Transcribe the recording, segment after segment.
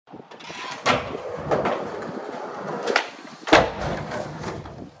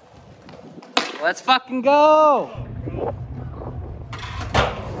Let's fucking go!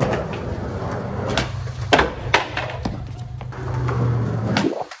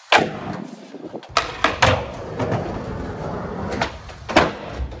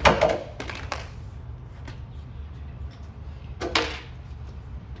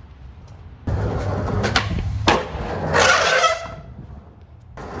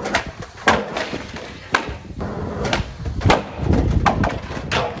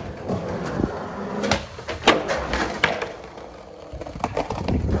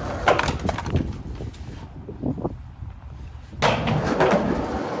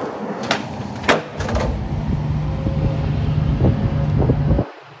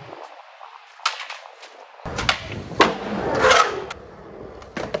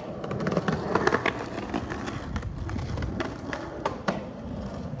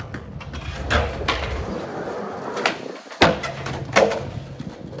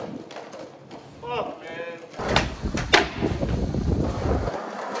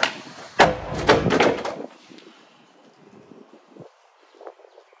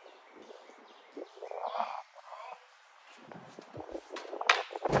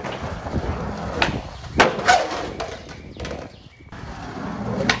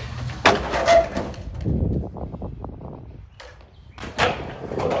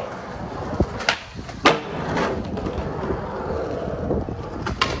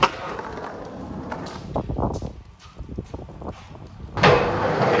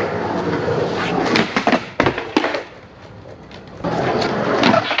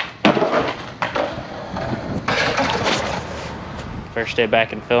 First day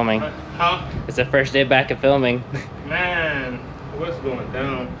back in filming. Huh? It's the first day back in filming. Man, what's going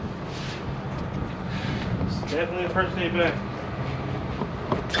down? It's definitely the first day back.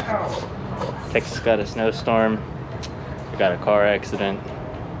 Ow. Texas got a snowstorm. We got a car accident.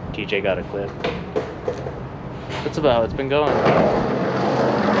 TJ got a clip. That's about how it's been going.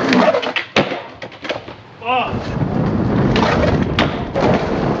 Oh.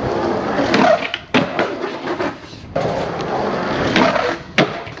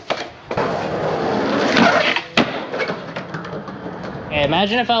 Hey,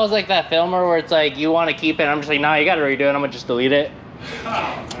 imagine if I was like that filmer where it's like, you want to keep it, I'm just like, nah, you gotta redo it, I'm gonna just delete it.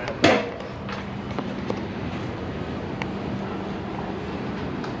 Oh, man.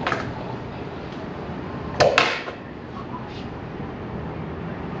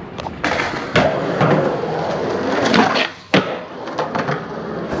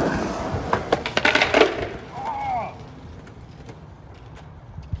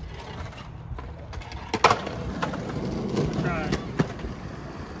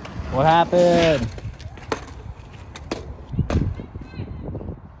 What happened?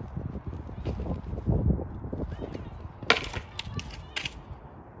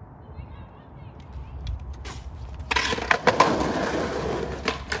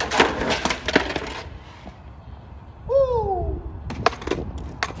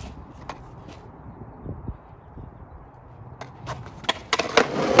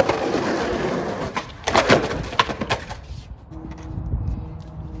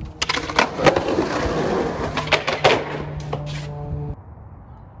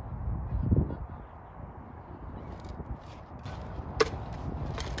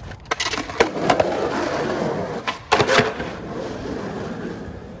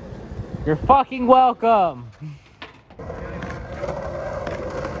 You're fucking welcome.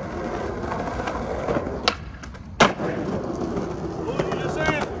 What was you just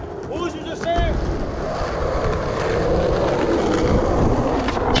saying? What was you just saying?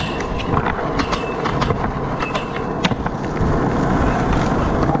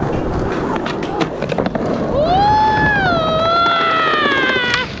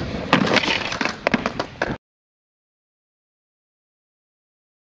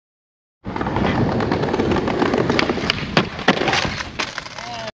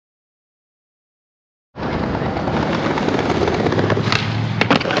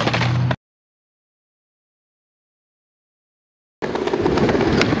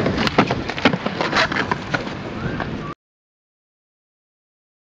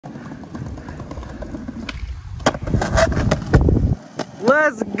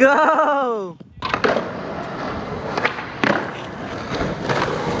 Let's go!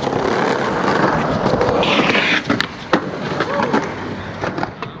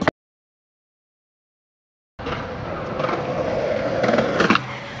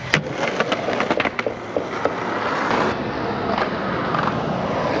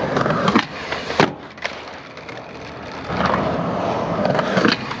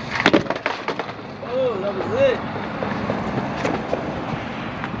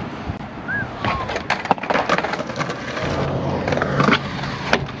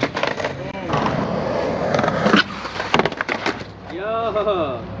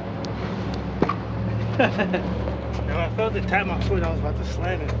 Oh. And I felt it tap my foot. I was about to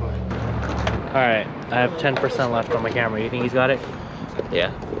slam it, but. Alright, I have 10% left on my camera. You think he's got it?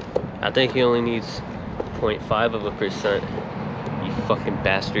 Yeah. I think he only needs 0.5%. You fucking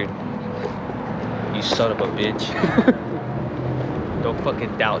bastard. You son of a bitch. Don't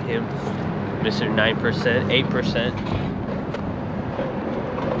fucking doubt him. Mr. 9%, 8%.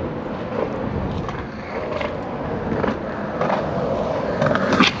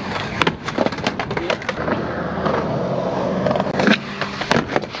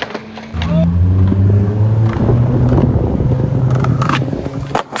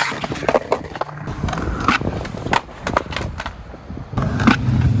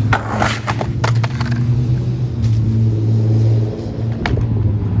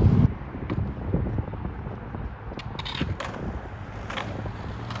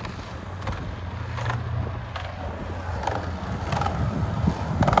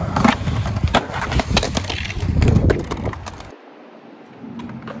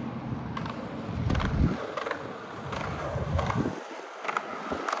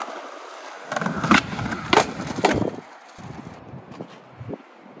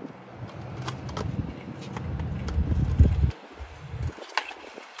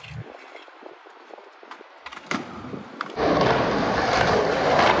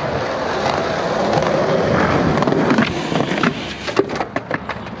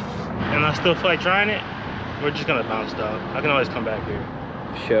 Still feel like trying it? We're just gonna bounce though. I can always come back here.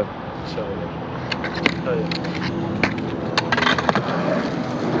 Sure. So yeah. Oh, yeah.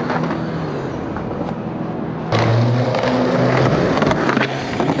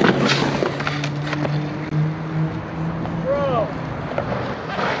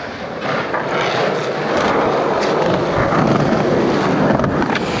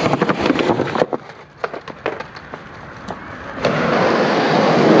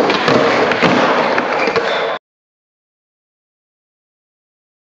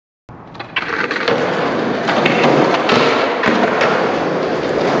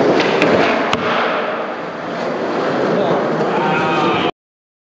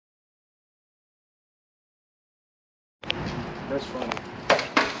 That's funny.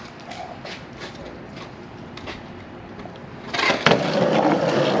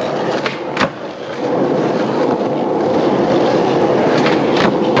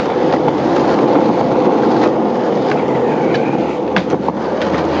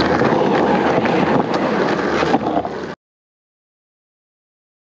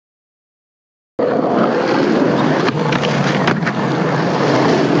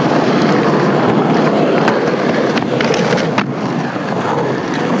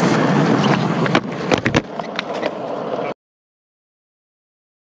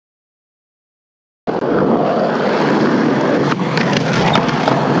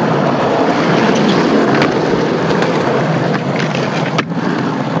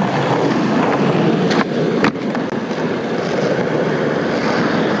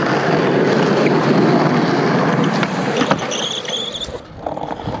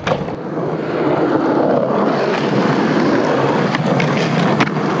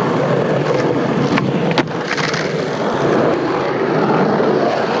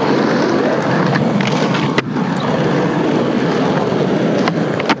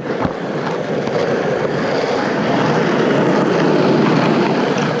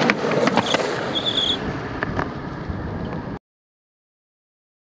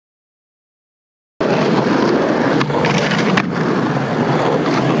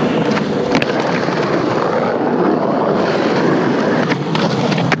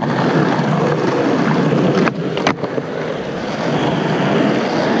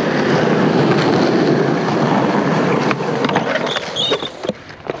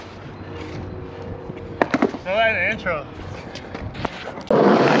 I like the intro.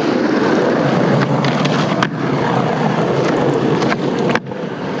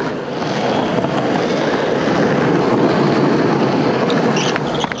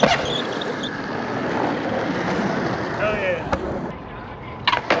 Hell yeah.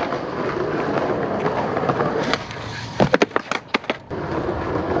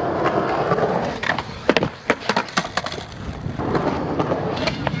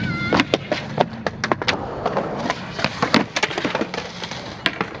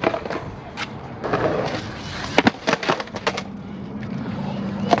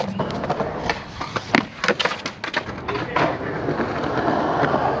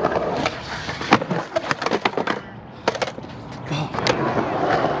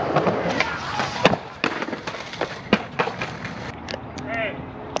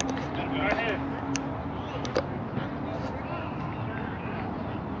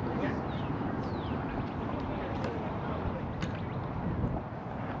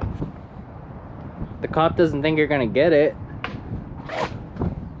 cop doesn't think you're gonna get it.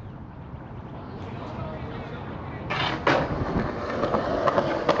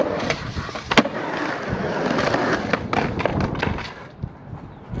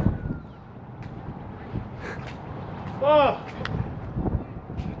 Oh!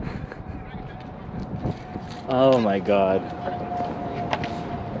 Oh my god.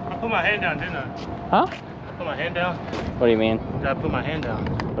 I put my hand down, didn't I? Huh? I put my hand down. What do you mean? Did I put my hand down?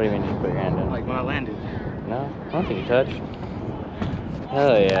 What do you mean you put your hand in? Like when I landed. No, I don't think you touched.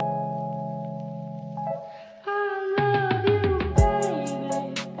 Hell yeah.